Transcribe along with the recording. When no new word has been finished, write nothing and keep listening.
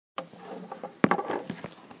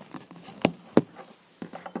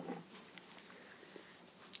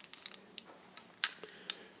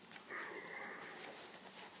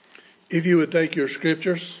If you would take your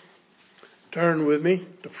scriptures, turn with me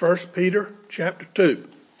to 1 Peter chapter 2.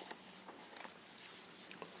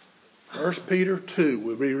 1 Peter 2.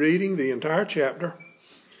 We'll be reading the entire chapter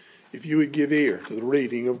if you would give ear to the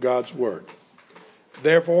reading of God's word.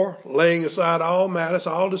 Therefore, laying aside all malice,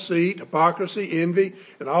 all deceit, hypocrisy, envy,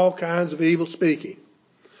 and all kinds of evil speaking,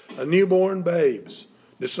 as newborn babes,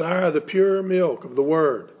 desire the pure milk of the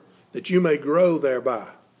word, that you may grow thereby,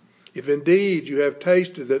 if indeed you have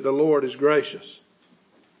tasted that the Lord is gracious.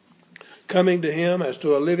 Coming to him as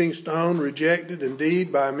to a living stone, rejected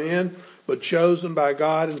indeed by men, but chosen by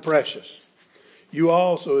God and precious. You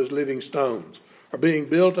also, as living stones, are being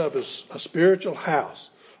built up as a spiritual house,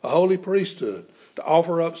 a holy priesthood, to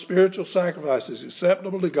offer up spiritual sacrifices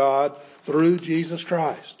acceptable to God through Jesus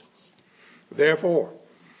Christ. Therefore,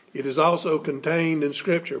 it is also contained in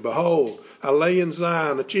Scripture, behold, I lay in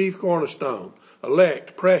Zion a chief cornerstone,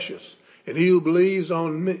 elect, precious, and he who believes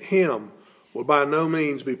on him will by no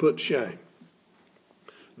means be put to shame.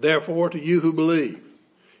 Therefore, to you who believe,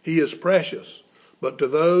 he is precious, but to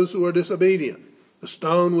those who are disobedient, the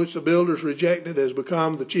stone which the builders rejected has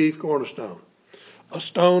become the chief cornerstone, a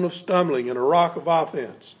stone of stumbling and a rock of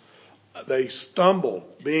offense. They stumble,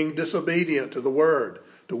 being disobedient to the word,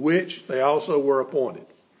 to which they also were appointed.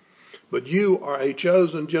 But you are a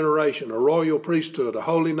chosen generation, a royal priesthood, a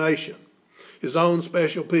holy nation, his own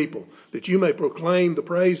special people, that you may proclaim the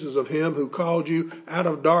praises of him who called you out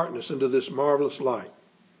of darkness into this marvelous light,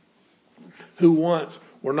 who once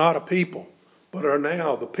were not a people, but are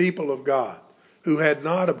now the people of God, who had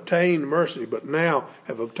not obtained mercy, but now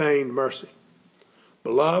have obtained mercy.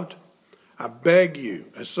 Beloved, I beg you,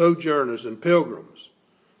 as sojourners and pilgrims,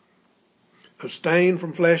 abstain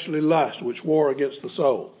from fleshly lust which war against the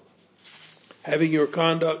soul, having your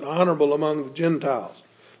conduct honorable among the Gentiles,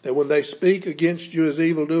 that when they speak against you as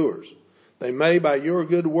evildoers, they may by your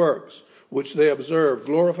good works, which they observe,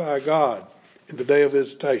 glorify God in the day of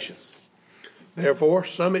visitation. Therefore,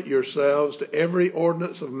 submit yourselves to every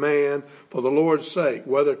ordinance of man for the Lord's sake,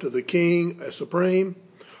 whether to the king as supreme,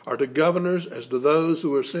 or to governors as to those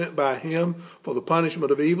who are sent by him for the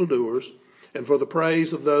punishment of evildoers, and for the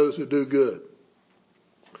praise of those who do good.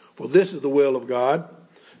 For this is the will of God,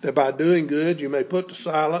 that by doing good you may put to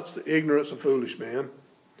silence the ignorance of foolish men,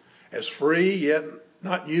 as free, yet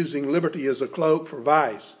not using liberty as a cloak for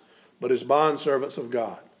vice, but as bondservants of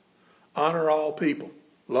God. Honor all people,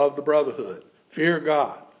 love the brotherhood, fear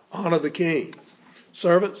God, honor the king.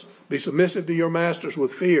 Servants, be submissive to your masters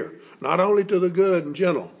with fear, not only to the good and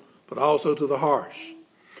gentle, but also to the harsh.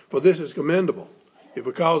 For this is commendable, if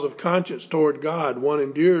because of conscience toward God one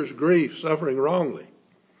endures grief, suffering wrongly.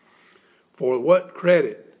 For what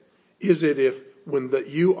credit is it if, when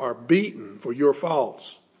you are beaten for your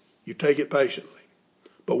faults, you take it patiently?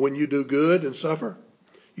 But when you do good and suffer,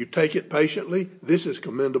 you take it patiently. This is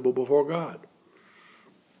commendable before God.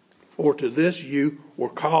 For to this you were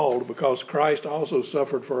called, because Christ also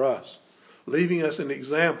suffered for us, leaving us an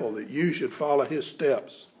example that you should follow his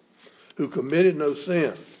steps, who committed no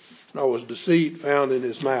sin, nor was deceit found in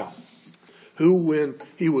his mouth, who when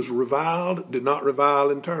he was reviled did not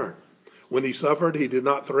revile in turn. When he suffered, he did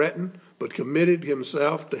not threaten, but committed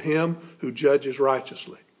himself to him who judges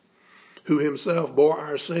righteously, who himself bore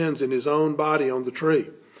our sins in his own body on the tree,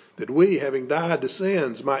 that we, having died to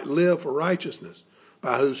sins, might live for righteousness,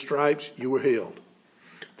 by whose stripes you were healed.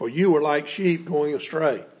 For you were like sheep going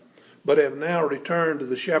astray, but have now returned to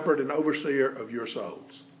the shepherd and overseer of your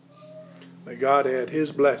souls. May God add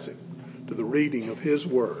his blessing to the reading of his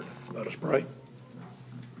word. Let us pray.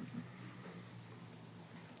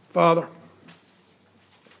 Father,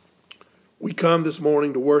 we come this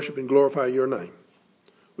morning to worship and glorify your name.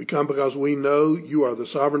 We come because we know you are the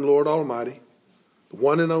sovereign Lord Almighty, the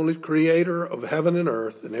one and only creator of heaven and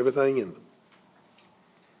earth and everything in them.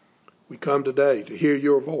 We come today to hear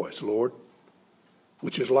your voice, Lord,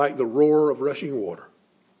 which is like the roar of rushing water.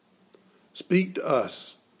 Speak to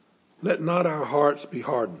us. Let not our hearts be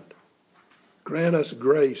hardened. Grant us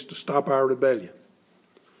grace to stop our rebellion.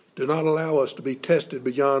 Do not allow us to be tested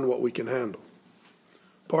beyond what we can handle.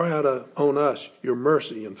 Pour out on us your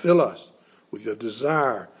mercy and fill us with a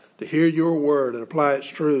desire to hear your word and apply its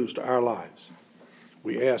truths to our lives.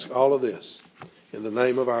 We ask all of this in the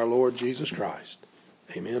name of our Lord Jesus Christ.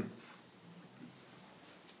 Amen.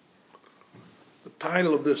 The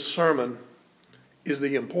title of this sermon is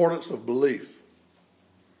The Importance of Belief,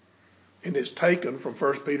 and it's taken from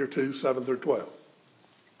 1 Peter 2, 7 through 12.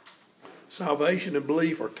 Salvation and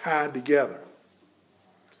belief are tied together.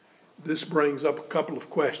 This brings up a couple of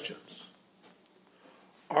questions.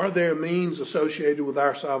 Are there means associated with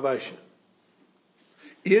our salvation?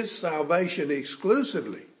 Is salvation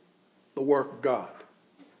exclusively the work of God?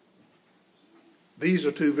 These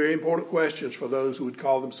are two very important questions for those who would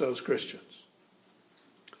call themselves Christians.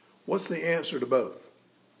 What's the answer to both?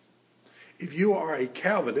 If you are a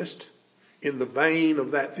Calvinist, in the vein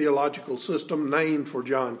of that theological system named for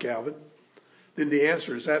John Calvin, then the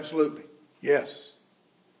answer is absolutely yes.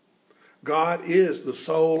 God is the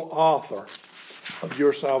sole author of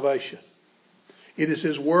your salvation. It is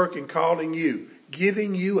his work in calling you,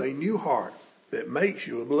 giving you a new heart that makes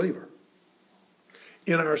you a believer.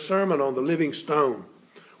 In our sermon on the living stone,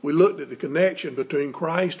 we looked at the connection between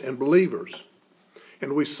Christ and believers.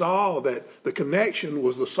 And we saw that the connection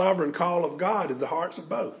was the sovereign call of God in the hearts of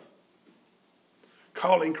both.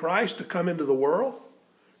 Calling Christ to come into the world,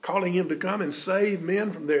 calling him to come and save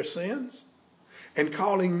men from their sins, and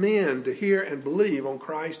calling men to hear and believe on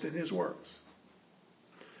Christ and his works.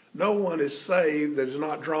 No one is saved that is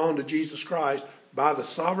not drawn to Jesus Christ by the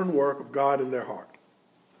sovereign work of God in their heart.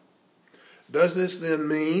 Does this then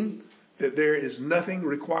mean that there is nothing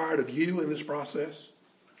required of you in this process?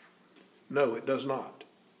 No, it does not.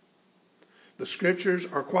 The scriptures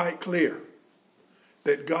are quite clear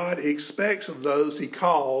that God expects of those he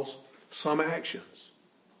calls some actions.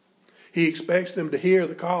 He expects them to hear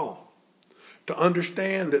the call, to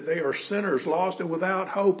understand that they are sinners lost and without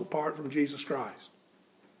hope apart from Jesus Christ.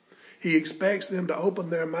 He expects them to open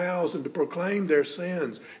their mouths and to proclaim their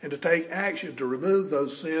sins and to take action to remove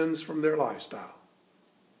those sins from their lifestyle.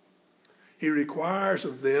 He requires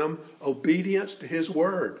of them obedience to his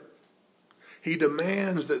word. He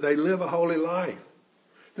demands that they live a holy life,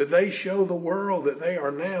 that they show the world that they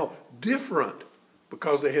are now different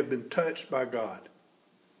because they have been touched by God.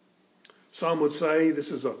 Some would say this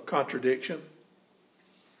is a contradiction.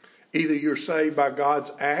 Either you're saved by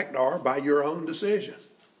God's act or by your own decision.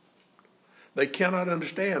 They cannot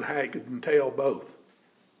understand how it could entail both.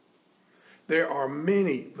 There are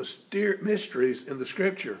many mysteries in the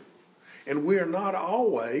scripture, and we are not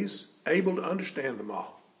always able to understand them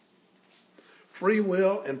all. Free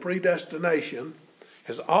will and predestination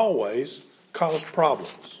has always caused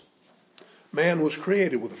problems. Man was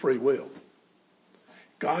created with a free will.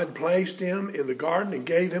 God placed him in the garden and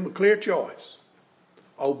gave him a clear choice: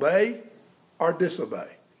 obey or disobey.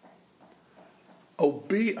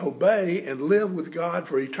 Obey and live with God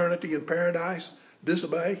for eternity in paradise.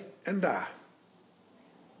 Disobey and die.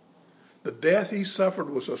 The death he suffered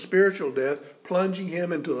was a spiritual death, plunging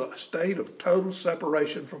him into a state of total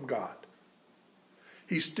separation from God.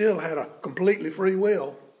 He still had a completely free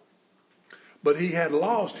will, but he had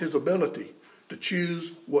lost his ability to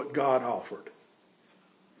choose what God offered.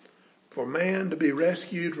 For man to be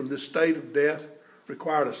rescued from this state of death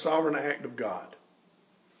required a sovereign act of God.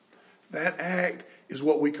 That act is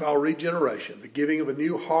what we call regeneration, the giving of a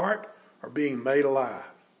new heart or being made alive.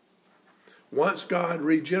 Once God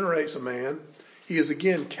regenerates a man, he is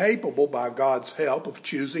again capable by God's help of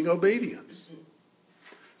choosing obedience.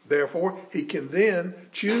 Therefore, he can then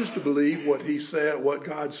choose to believe what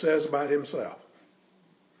God says about himself.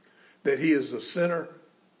 That he is a sinner,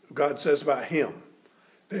 God says about him.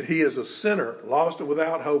 That he is a sinner, lost and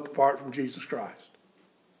without hope apart from Jesus Christ.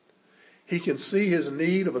 He can see his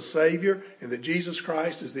need of a Savior and that Jesus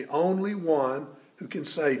Christ is the only one who can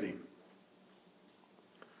save him.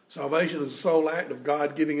 Salvation is the sole act of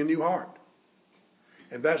God giving a new heart.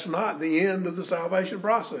 And that's not the end of the salvation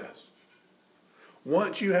process.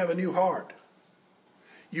 Once you have a new heart,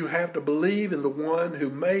 you have to believe in the one who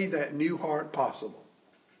made that new heart possible.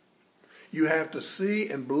 You have to see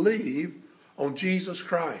and believe on Jesus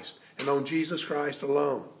Christ and on Jesus Christ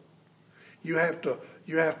alone. You have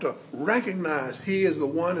to recognize he is the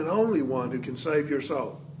one and only one who can save your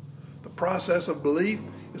soul. The process of belief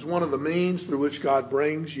is one of the means through which God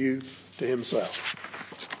brings you to himself.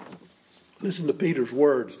 Listen to Peter's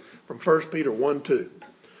words from 1 Peter 1:2.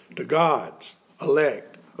 To God's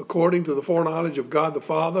elect, according to the foreknowledge of God the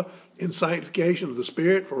Father, in sanctification of the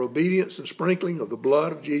Spirit, for obedience and sprinkling of the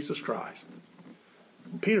blood of Jesus Christ.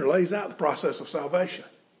 Peter lays out the process of salvation.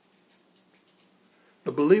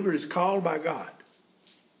 The believer is called by God.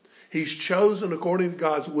 He's chosen according to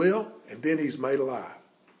God's will, and then he's made alive.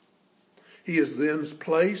 He is then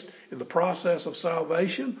placed in the process of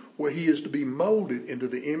salvation where he is to be molded into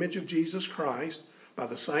the image of Jesus Christ by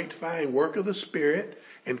the sanctifying work of the Spirit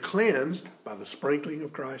and cleansed by the sprinkling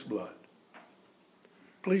of Christ's blood.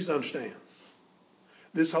 Please understand,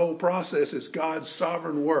 this whole process is God's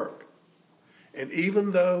sovereign work. And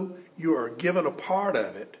even though you are given a part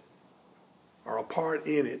of it, or a part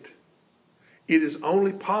in it, it is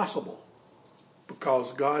only possible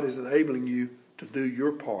because God is enabling you to do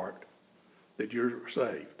your part that you're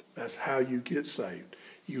saved. That's how you get saved.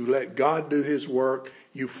 You let God do his work.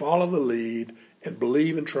 You follow the lead and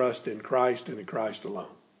believe and trust in Christ and in Christ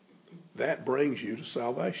alone. That brings you to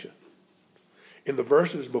salvation. In the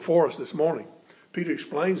verses before us this morning, Peter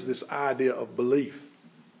explains this idea of belief.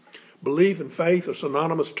 Belief and faith are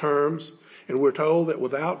synonymous terms, and we're told that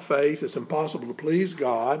without faith it's impossible to please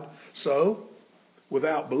God. So,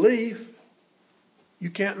 without belief, you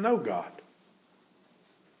can't know God.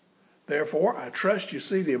 Therefore, I trust you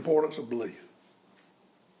see the importance of belief.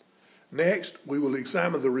 Next, we will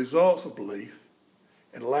examine the results of belief.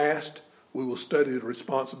 And last, we will study the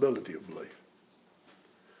responsibility of belief.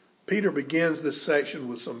 Peter begins this section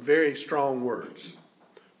with some very strong words.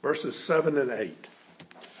 Verses 7 and 8.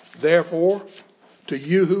 Therefore, to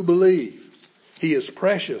you who believe, he is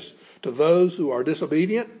precious. To those who are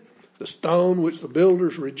disobedient, the stone which the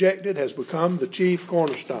builders rejected has become the chief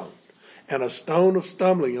cornerstone, and a stone of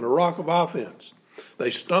stumbling and a rock of offense. They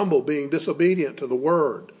stumble being disobedient to the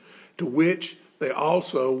word, to which they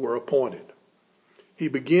also were appointed. He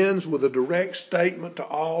begins with a direct statement to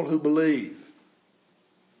all who believe.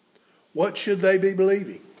 What should they be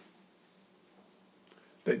believing?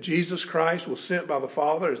 That Jesus Christ was sent by the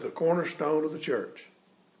Father as the cornerstone of the church.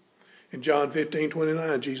 In John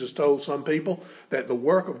 15:29, Jesus told some people that the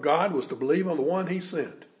work of God was to believe on the one he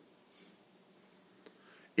sent.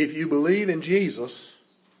 If you believe in Jesus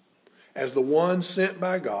as the one sent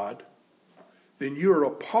by God, then you are a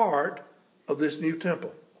part of this new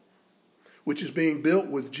temple, which is being built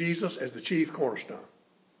with Jesus as the chief cornerstone.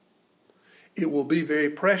 It will be very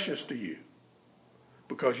precious to you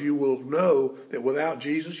because you will know that without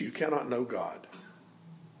Jesus you cannot know God.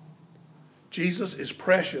 Jesus is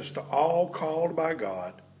precious to all called by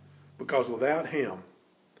God because without him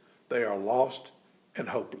they are lost and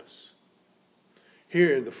hopeless.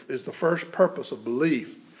 Here is the first purpose of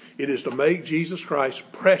belief. It is to make Jesus Christ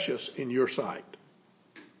precious in your sight.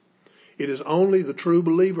 It is only the true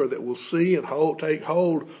believer that will see and take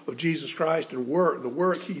hold of Jesus Christ and the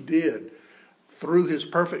work he did through his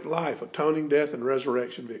perfect life, atoning death and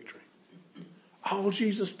resurrection victory. All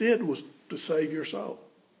Jesus did was to save your soul.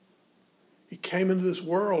 He came into this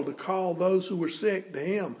world to call those who were sick to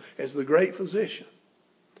him as the great physician.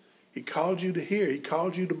 He called you to hear. He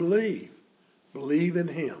called you to believe. Believe in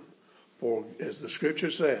him. For as the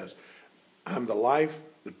scripture says, I'm the life,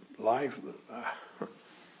 I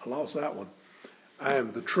lost that one. I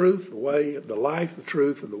am the truth, the way, the life, the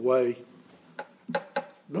truth, and the way.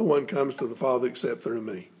 No one comes to the Father except through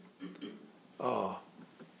me.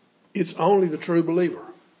 It's only the true believer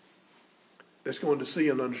that's going to see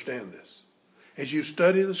and understand this. As you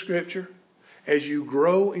study the scripture, as you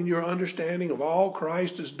grow in your understanding of all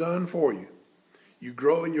Christ has done for you, you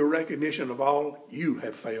grow in your recognition of all you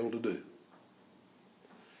have failed to do.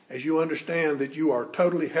 As you understand that you are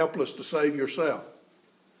totally helpless to save yourself,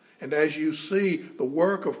 and as you see the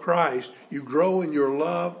work of Christ, you grow in your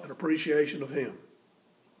love and appreciation of him.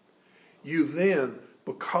 You then,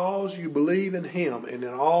 because you believe in him and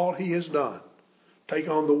in all he has done, take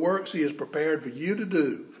on the works he has prepared for you to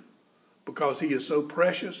do because he is so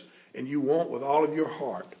precious and you want with all of your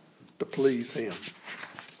heart to please him.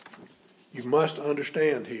 You must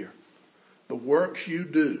understand here, the works you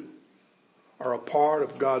do are a part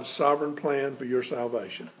of God's sovereign plan for your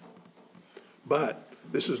salvation. But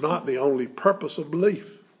this is not the only purpose of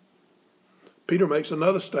belief. Peter makes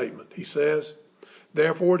another statement. He says,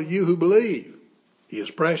 therefore to you who believe, he is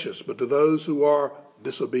precious, but to those who are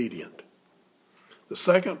disobedient. The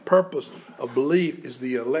second purpose of belief is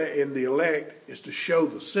in the elect is to show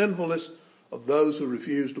the sinfulness of those who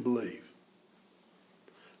refuse to believe.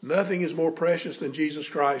 Nothing is more precious than Jesus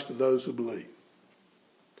Christ to those who believe.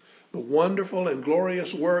 The wonderful and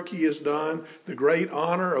glorious work he has done, the great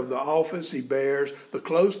honor of the office he bears, the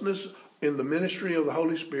closeness in the ministry of the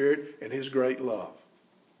Holy Spirit, and his great love.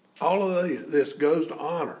 All of this goes to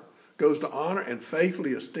honor and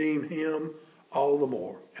faithfully esteem him all the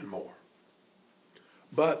more and more.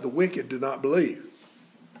 But the wicked do not believe.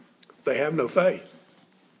 They have no faith.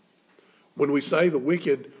 When we say the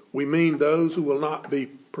wicked, we mean those who will not be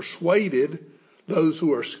persuaded, those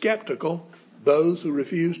who are skeptical, those who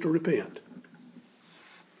refuse to repent.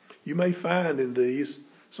 You may find in these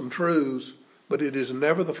some truths, but it is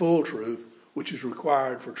never the full truth which is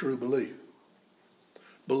required for true belief.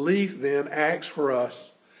 Belief then acts for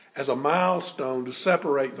us as a milestone to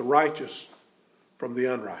separate the righteous from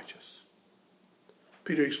the unrighteous.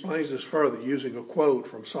 Peter explains this further using a quote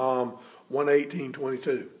from Psalm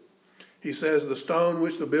 118:22. He says, the stone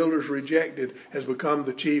which the builders rejected has become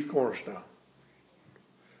the chief cornerstone.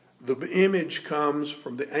 The image comes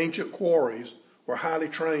from the ancient quarries where highly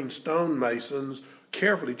trained stonemasons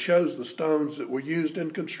carefully chose the stones that were used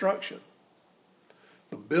in construction.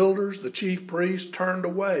 The builders, the chief priests, turned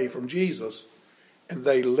away from Jesus, and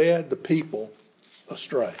they led the people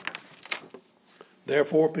astray.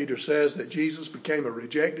 Therefore, Peter says that Jesus became a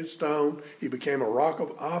rejected stone. He became a rock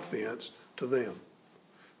of offense to them.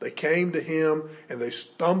 They came to him, and they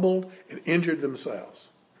stumbled and injured themselves.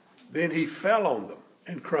 Then he fell on them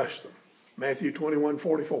and crushed them. Matthew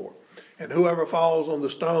 21:44. And whoever falls on the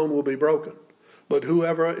stone will be broken. But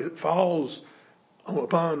whoever it falls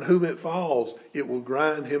upon whom it falls, it will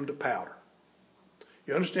grind him to powder.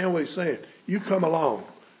 You understand what he's saying? You come along.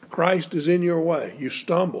 Christ is in your way. You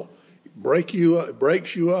stumble. It breaks you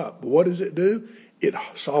up. But what does it do? It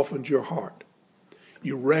softens your heart.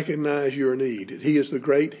 You recognize your need. He is the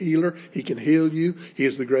great healer. He can heal you. He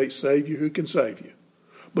is the great Savior who can save you.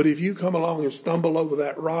 But if you come along and stumble over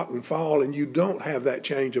that rock and fall and you don't have that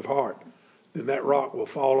change of heart, then that rock will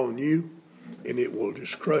fall on you and it will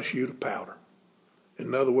just crush you to powder.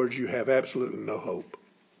 In other words, you have absolutely no hope.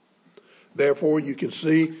 Therefore, you can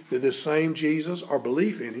see that this same Jesus, or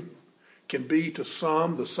belief in him, can be to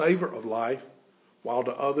some the savor of life, while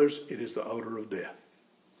to others it is the odor of death.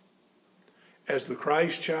 As the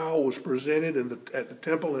Christ child was presented at the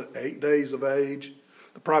temple at 8 days of age,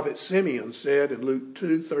 the prophet Simeon said in Luke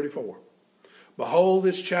 2:34, "Behold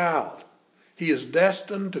this child, he is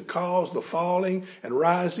destined to cause the falling and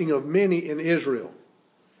rising of many in Israel,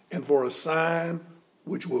 and for a sign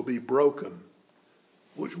which will be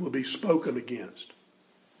spoken against."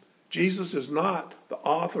 Jesus is not the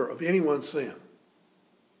author of anyone's sin.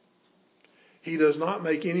 He does not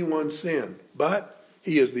make anyone sin, but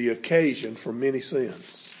he is the occasion for many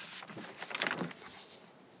sins.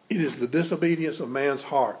 It is the disobedience of man's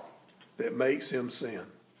heart that makes him sin,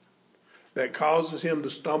 that causes him to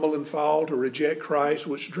stumble and fall, to reject Christ,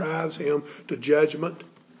 which drives him to judgment,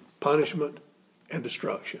 punishment, and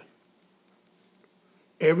destruction.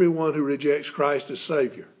 Everyone who rejects Christ as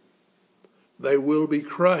Savior, they will be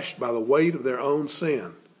crushed by the weight of their own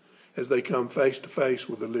sin as they come face to face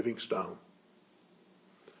with the living stone.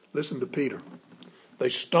 Listen to Peter. They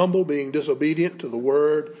stumble being disobedient to the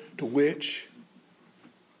word to which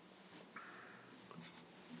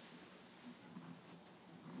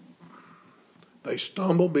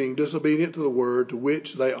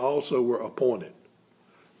they also were appointed.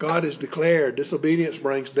 God has declared disobedience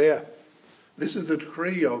brings death. This is the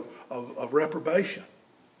decree of reprobation.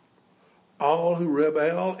 All who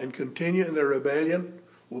rebel and continue in their rebellion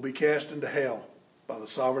will be cast into hell by the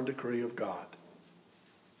sovereign decree of God.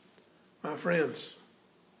 My friends,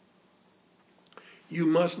 you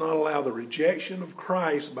must not allow the rejection of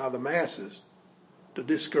Christ by the masses to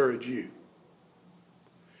discourage you.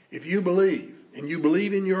 If you believe, and you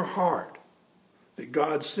believe in your heart, that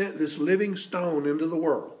God sent this living stone into the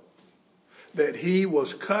world, that he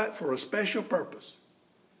was cut for a special purpose,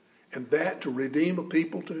 and that to redeem a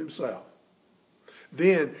people to himself,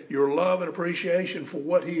 then your love and appreciation for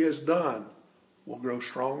what he has done will grow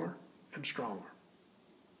stronger and stronger.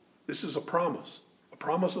 This is a promise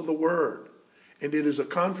of the word, and it is a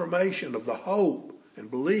confirmation of the hope and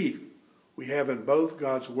belief we have in both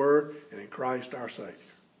God's word and in Christ our Savior.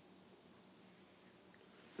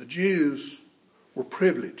 The Jews were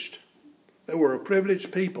privileged. They were a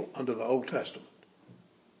privileged people under the Old Testament.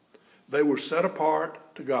 They were set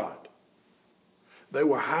apart to God. They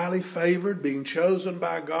were highly favored, being chosen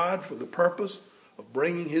by God for the purpose of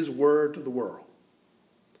bringing his word to the world.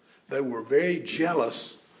 They were very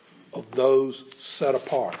jealous of those set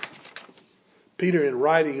apart. Peter, in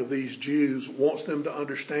writing of these Jews, wants them to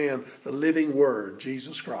understand the living word,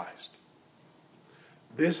 Jesus Christ.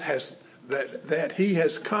 That he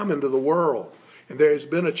has come into the world, and there has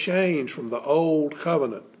been a change from the old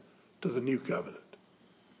covenant to the new covenant.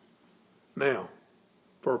 Now,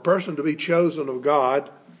 for a person to be chosen of God,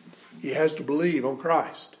 he has to believe on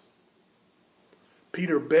Christ.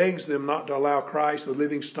 Peter begs them not to allow Christ, the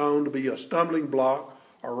living stone, to be a stumbling block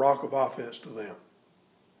or rock of offense to them.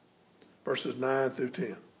 Verses 9 through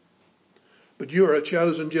 10. But you are a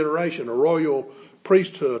chosen generation, a royal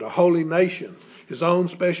priesthood, a holy nation, his own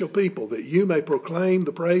special people, that you may proclaim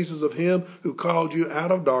the praises of him who called you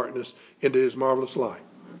out of darkness into his marvelous light.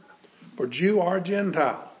 For Jew or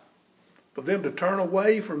Gentile, for them to turn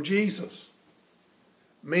away from Jesus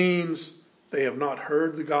means they have not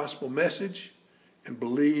heard the gospel message and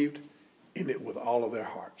believed in it with all of their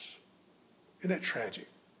hearts. Isn't that tragic?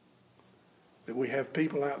 That we have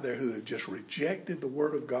people out there who have just rejected the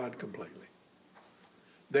word of God completely.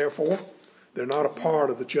 Therefore, they're not a part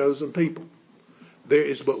of the chosen people. There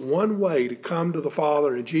is but one way to come to the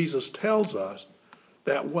Father, and Jesus tells us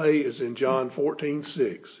that way is in John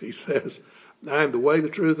 14:6. He says, I am the way, the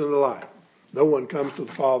truth, and the life. No one comes to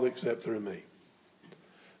the Father except through me.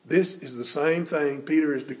 This is the same thing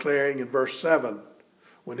Peter is declaring in verse 7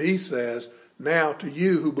 when he says, now to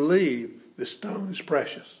you who believe, this stone is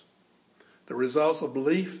precious. The results of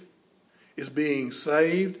belief is being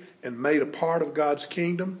saved and made a part of God's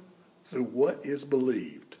kingdom through what is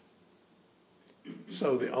believed.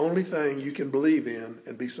 So the only thing you can believe in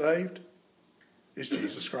and be saved is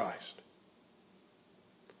Jesus Christ.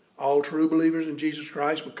 All true believers in Jesus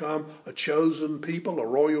Christ become a chosen people, a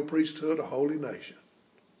royal priesthood, a holy nation.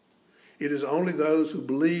 It is only those who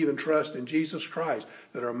believe and trust in Jesus Christ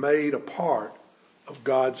that are made a part of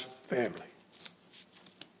God's family.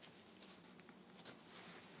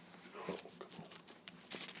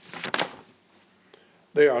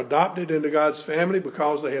 They are adopted into God's family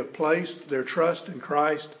because they have placed their trust in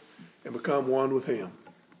Christ and become one with Him.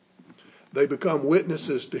 They become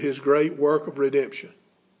witnesses to His great work of redemption.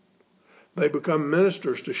 They become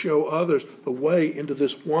ministers to show others the way into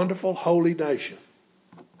this wonderful holy nation.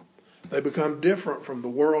 They become different from the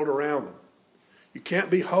world around them. You can't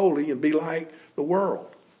be holy and be like the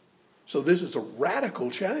world. So this is a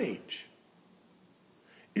radical change.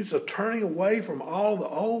 It's a turning away from all the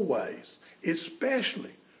old ways,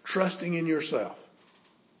 especially trusting in yourself.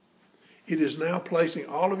 It is now placing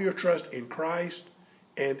all of your trust in Christ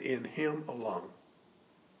and in Him alone.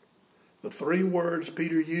 The three words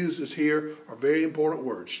Peter uses here are very important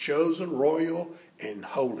words: chosen, royal, and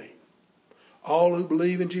holy. All who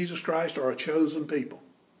believe in Jesus Christ are a chosen people.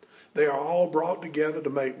 They are all brought together to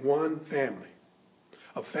make one family,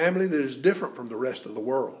 a family that is different from the rest of the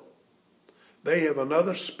world. They have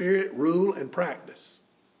another spirit, rule, and practice.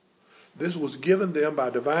 This was given them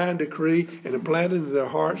by divine decree and implanted into their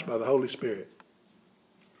hearts by the Holy Spirit.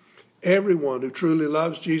 Everyone who truly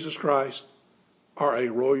loves Jesus Christ are a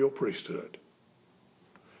royal priesthood.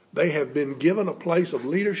 They have been given a place of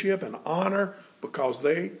leadership and honor because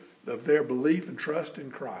of their belief and trust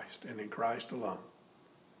in Christ and in Christ alone.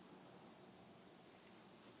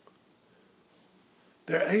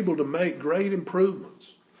 They're able to make great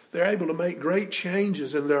improvements. They're able to make great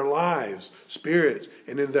changes in their lives, spirits,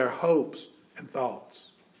 and in their hopes and thoughts.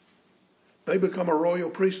 They become a royal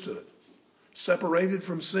priesthood, separated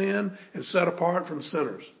from sin and set apart from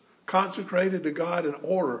sinners, consecrated to God in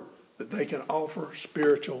order that they can offer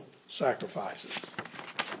spiritual sacrifices.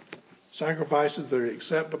 Sacrifices that are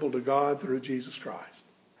acceptable to God through Jesus Christ.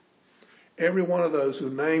 Every one of those who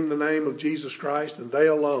name the name of Jesus Christ and they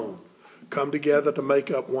alone come together to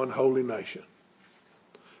make up one holy nation.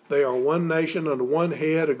 They are one nation under one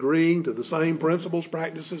head, agreeing to the same principles,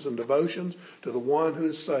 practices, and devotions to the one who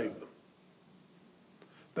has saved them.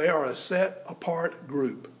 They are a set-apart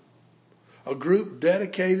group, a group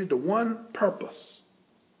dedicated to one purpose,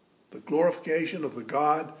 the glorification of the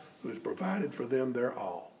God who has provided for them their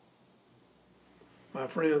all. My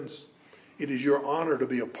friends, it is your honor to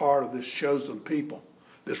be a part of this chosen people,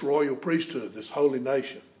 this royal priesthood, this holy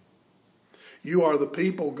nation. You are the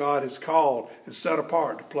people God has called and set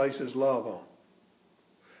apart to place His love on.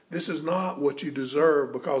 This is not what you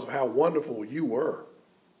deserve because of how wonderful you were.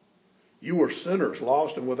 You were sinners,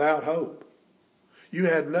 lost and without hope. You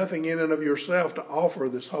had nothing in and of yourself to offer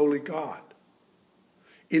this holy God.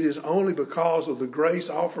 It is only because of the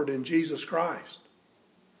grace offered in Jesus Christ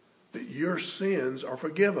that your sins are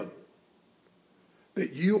forgiven,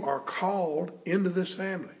 that you are called into this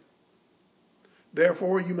family.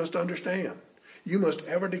 Therefore, you must understand, you must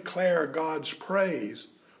ever declare God's praise,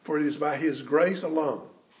 for it is by His grace alone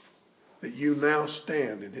that you now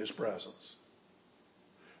stand in His presence.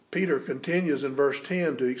 Peter continues in verse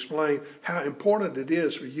 10 to explain how important it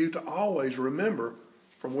is for you to always remember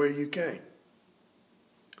from where you came.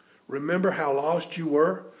 Remember how lost you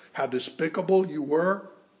were, how despicable you were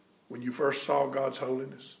when you first saw God's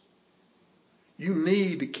holiness. You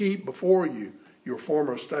need to keep before you your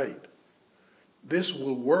former state. This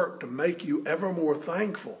will work to make you ever more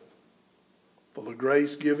thankful for the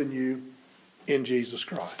grace given you in Jesus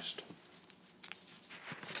Christ.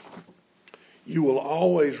 You will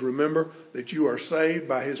always remember that you are saved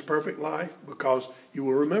by His perfect life because you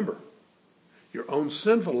will remember your own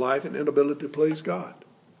sinful life and inability to please God.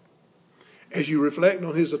 As you reflect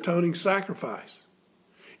on His atoning sacrifice,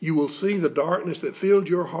 you will see the darkness that filled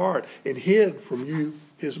your heart and hid from you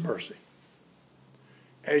His mercy.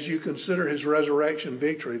 As you consider His resurrection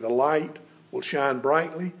victory, the light will shine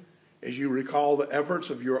brightly as you recall the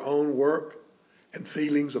efforts of your own work and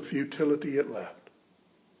feelings of futility it left.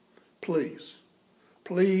 Please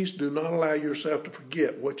do not allow yourself to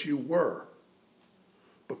forget what you were,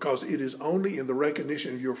 because it is only in the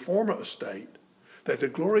recognition of your former estate that the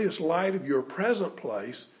glorious light of your present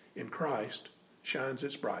place in Christ shines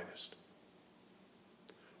its brightest.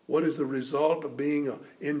 What is the result of being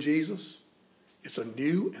in Jesus? It's a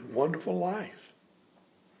new and wonderful life.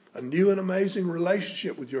 A new and amazing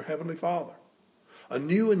relationship with your Heavenly Father. A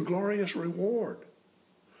new and glorious reward.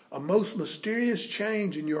 A most mysterious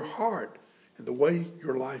change in your heart and the way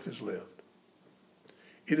your life is lived.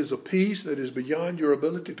 It is a peace that is beyond your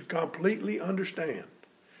ability to completely understand.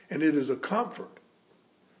 And it is a comfort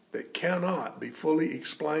that cannot be fully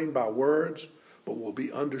explained by words, but will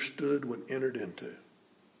be understood when entered into.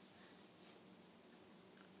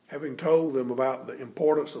 Having told them about the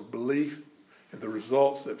importance of belief and the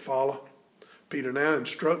results that follow, Peter now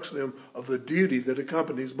instructs them of the duty that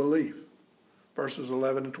accompanies belief. Verses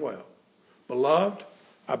 11 and 12. Beloved,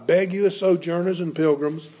 I beg you as sojourners and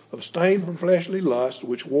pilgrims, abstain from fleshly lusts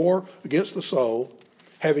which war against the soul,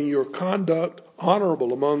 having your conduct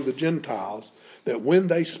honorable among the Gentiles, that when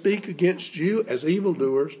they speak against you as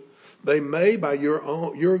evildoers, they may by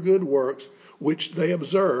your good works, which they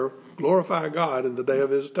observe, glorify God in the day of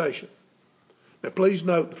visitation. Now please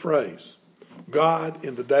note the phrase, God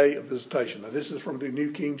in the day of visitation. Now this is from the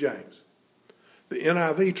New King James. The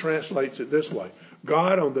NIV translates it this way,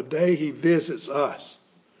 God on the day he visits us.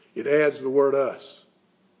 It adds the word us.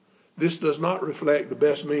 This does not reflect the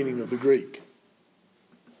best meaning of the Greek.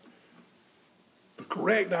 The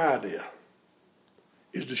correct idea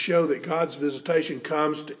is to show that God's visitation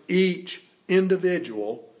comes to each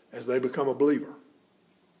individual as they become a believer.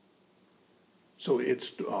 So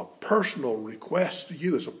it's a personal request to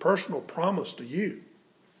you. It's a personal promise to you.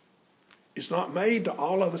 It's not made to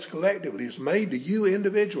all of us collectively. It's made to you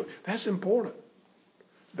individually. That's important.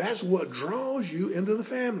 That's what draws you into the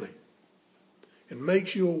family and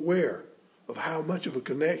makes you aware of how much of a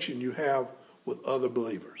connection you have with other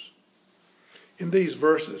believers. In these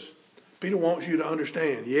verses, Peter wants you to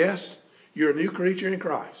understand, yes, you're a new creature in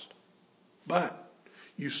Christ, but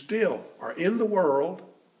you still are in the world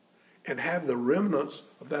and have the remnants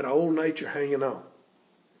of that old nature hanging on.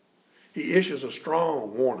 He issues a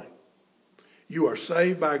strong warning. You are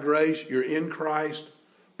saved by grace, you're in Christ,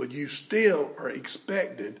 but you still are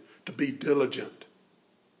expected to be diligent.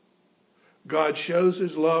 God shows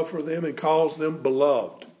his love for them and calls them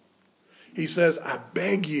beloved. He says, I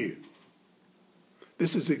beg you.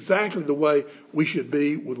 This is exactly the way we should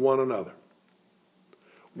be with one another.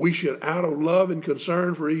 We should, out of love and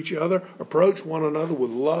concern for each other, approach one another with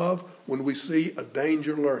love when we see a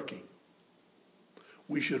danger lurking.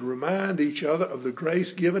 We should remind each other of the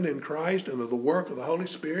grace given in Christ and of the work of the Holy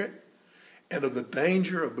Spirit and of the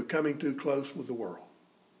danger of becoming too close with the world.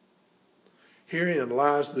 Herein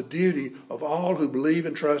lies the duty of all who believe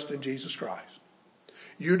and trust in Jesus Christ.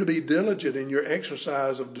 You're to be diligent in your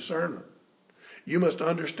exercise of discernment. You must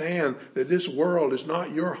understand that this world is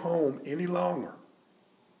not your home any longer.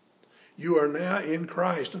 You are now in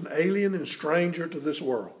Christ, an alien and stranger to this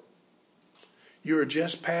world. You are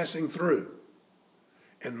just passing through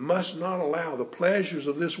and must not allow the pleasures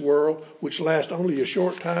of this world, which last only a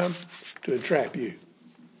short time, to entrap you.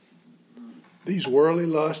 These worldly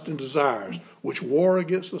lusts and desires, which war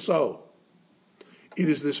against the soul. It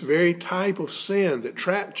is this very type of sin that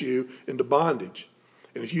trapped you into bondage.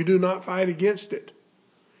 And if you do not fight against it,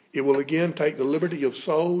 it will again take the liberty of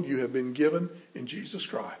soul you have been given in Jesus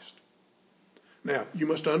Christ. Now, you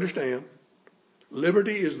must understand,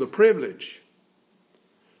 liberty is the privilege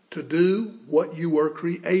to do what you were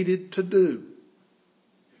created to do.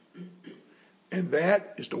 And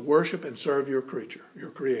that is to worship and serve your creature, your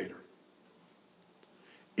Creator.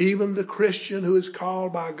 Even the Christian who is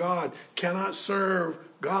called by God cannot serve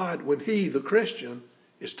God when he, the Christian,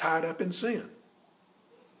 is tied up in sin.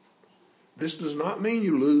 This does not mean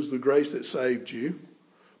you lose the grace that saved you,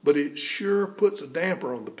 but it sure puts a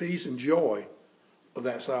damper on the peace and joy of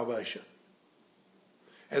that salvation.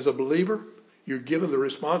 As a believer, you're given the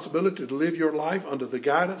responsibility to live your life under the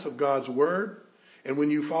guidance of God's Word, and when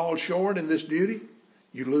you fall short in this duty,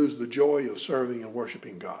 you lose the joy of serving and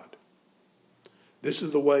worshiping God. This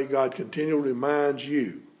is the way God continually reminds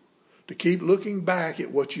you to keep looking back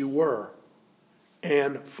at what you were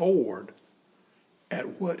and forward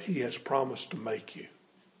at what he has promised to make you.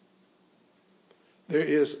 There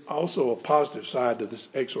is also a positive side to this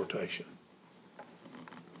exhortation.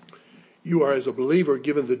 You are, as a believer,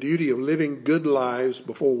 given the duty of living good lives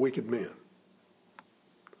before wicked men.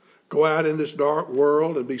 Go out in this dark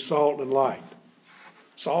world and be salt and light.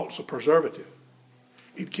 Salt's a preservative.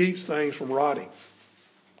 It keeps things from rotting.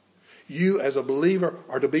 You, as a believer,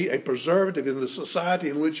 are to be a preservative in the society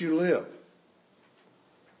in which you live.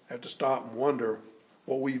 I have to stop and wonder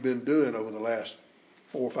what we've been doing over the last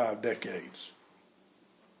 4 or 5 decades.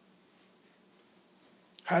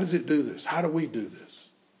 How does it do this? How do we do this?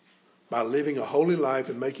 By living a holy life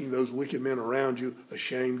and making those wicked men around you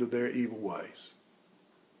ashamed of their evil ways.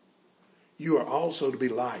 You are also to be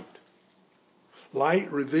light.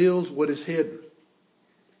 Light reveals what is hidden.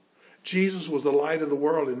 Jesus was the light of the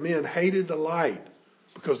world, and men hated the light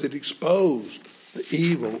because it exposed the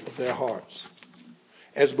evil of their hearts.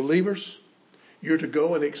 As believers, you're to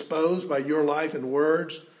go and expose by your life and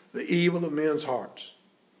words the evil of men's hearts.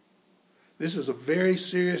 This is a very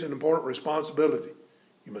serious and important responsibility.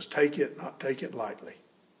 You must not take it lightly.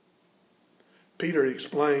 Peter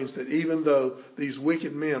explains that even though these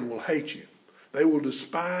wicked men will hate you, they will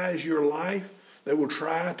despise your life, they will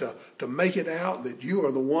try to make it out that you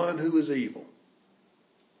are the one who is evil.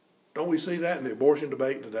 Don't we see that in the abortion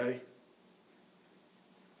debate today?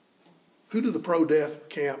 Who do the pro-death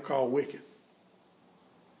camp call wicked?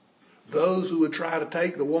 Those who would try to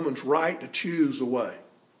take the woman's right to choose away.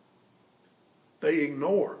 They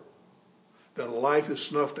ignore that a life is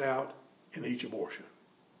snuffed out in each abortion.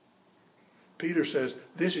 Peter says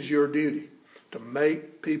this is your duty, to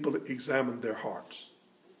make people examine their hearts.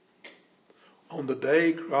 On the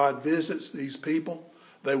day God visits these people,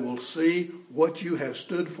 they will see what you have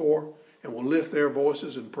stood for and will lift their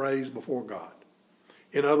voices in praise before God.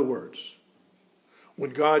 In other words, when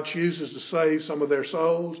God chooses to save some of their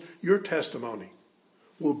souls, your testimony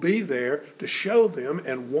will be there to show them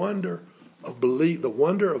and the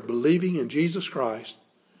wonder of believing in Jesus Christ.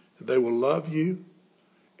 And they will love you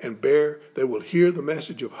and they will hear the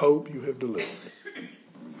message of hope you have delivered.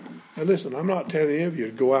 Now listen, I'm not telling any of you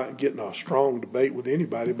to go out and get in a strong debate with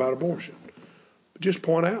anybody about abortion. But just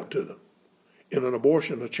point out to them, in an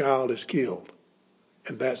abortion a child is killed,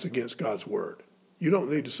 and that's against God's word. You don't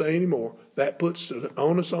need to say any more. That puts the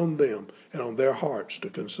onus on them and on their hearts to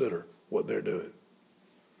consider what they're doing.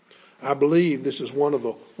 I believe this is one of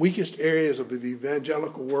the weakest areas of the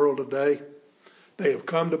evangelical world today. They have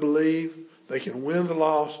come to believe they can win the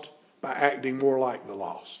lost by acting more like the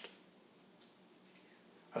lost.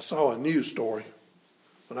 I saw a news story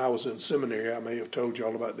when I was in seminary. I may have told you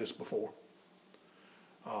all about this before.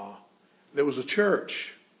 There was a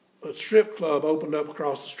church, a strip club opened up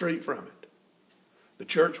across the street from it. The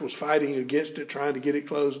church was fighting against it, trying to get it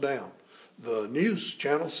closed down. The news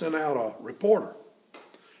channel sent out a reporter,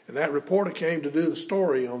 and that reporter came to do the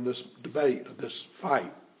story on this debate, this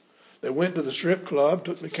fight. They went to the strip club,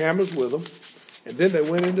 took the cameras with them, and then they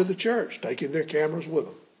went into the church, taking their cameras with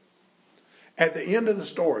them. At the end of the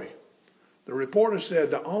story, the reporter said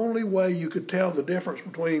the only way you could tell the difference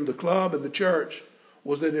between the club and the church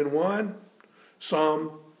was that in one,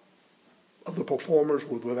 some of the performers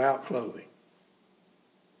were without clothing.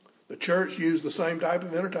 The church used the same type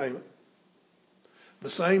of entertainment, the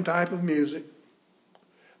same type of music.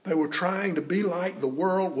 They were trying to be like the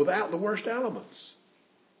world without the worst elements.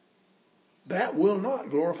 That will not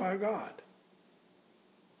glorify God.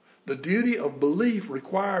 The duty of belief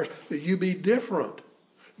requires that you be different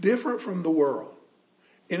from the world.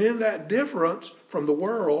 And in that difference from the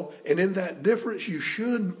world, and in that difference, you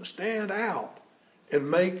should stand out and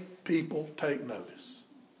make people take notice.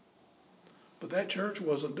 But that church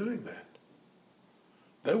wasn't doing that.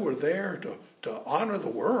 They were there to honor the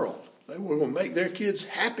world. They were going to make their kids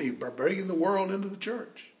happy by bringing the world into the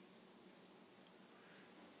church.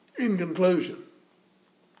 In conclusion,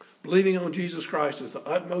 believing on Jesus Christ is the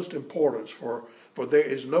utmost importance, for there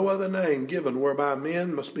is no other name given whereby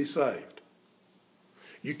men must be saved.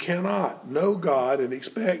 You cannot know God and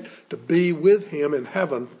expect to be with him in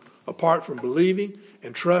heaven apart from believing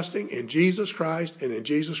and trusting in Jesus Christ and in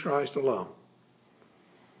Jesus Christ alone.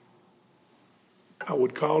 I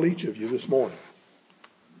would call each of you this morning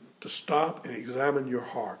to stop and examine your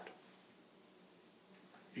heart.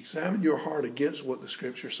 Examine your heart against what the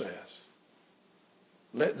Scripture says.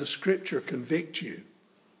 Let the Scripture convict you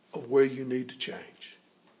of where you need to change,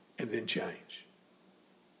 and then change.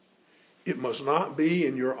 It must not be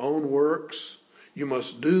in your own works. You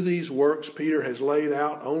must do these works Peter has laid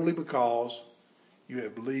out only because you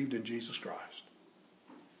have believed in Jesus Christ.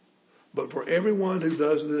 But for everyone who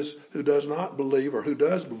does this, who does not believe, or who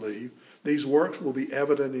does believe, these works will be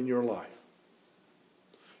evident in your life.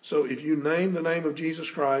 So if you name the name of Jesus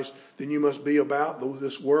Christ, then you must be about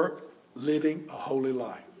this work, living a holy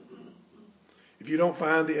life. If you don't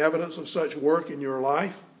find the evidence of such work in your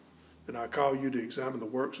life, then I call you to examine the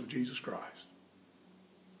works of Jesus Christ.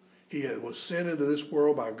 He was sent into this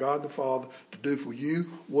world by God the Father to do for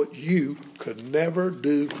you what you could never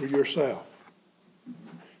do for yourself.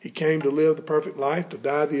 He came to live the perfect life, to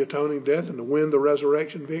die the atoning death, and to win the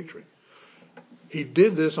resurrection victory. He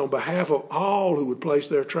did this on behalf of all who would place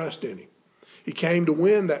their trust in him. He came to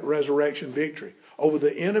win that resurrection victory over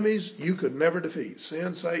the enemies you could never defeat,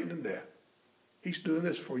 sin, Satan, and death. He's doing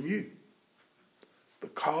this for you. The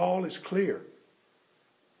call is clear.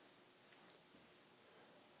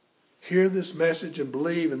 Hear this message and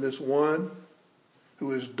believe in this one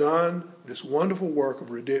who has done this wonderful work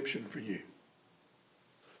of redemption for you.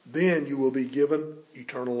 Then you will be given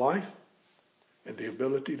eternal life and the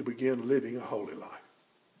ability to begin living a holy life.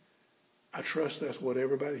 I trust that's what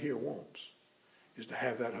everybody here wants, is to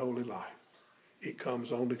have that holy life. It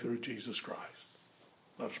comes only through Jesus Christ.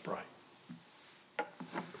 Let us pray.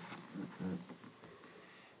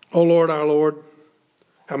 O Lord, our Lord,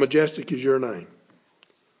 how majestic is your name.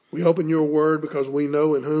 We open your word because we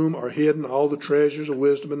know in whom are hidden all the treasures of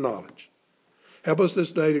wisdom and knowledge. Help us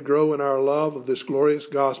this day to grow in our love of this glorious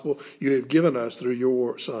gospel you have given us through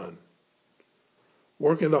your Son.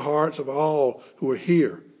 Work in the hearts of all who are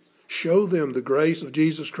here. Show them the grace of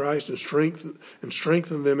Jesus Christ and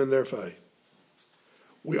strengthen them in their faith.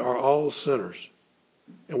 We are all sinners,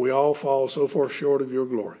 and we all fall so far short of your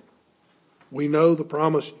glory. We know the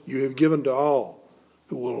promise you have given to all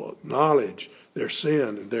who will acknowledge their sin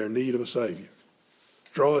and their need of a Savior.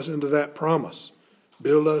 Draw us into that promise.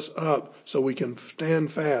 Build us up so we can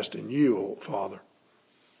stand fast in you, O Father.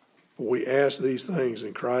 For we ask these things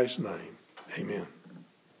in Christ's name. Amen.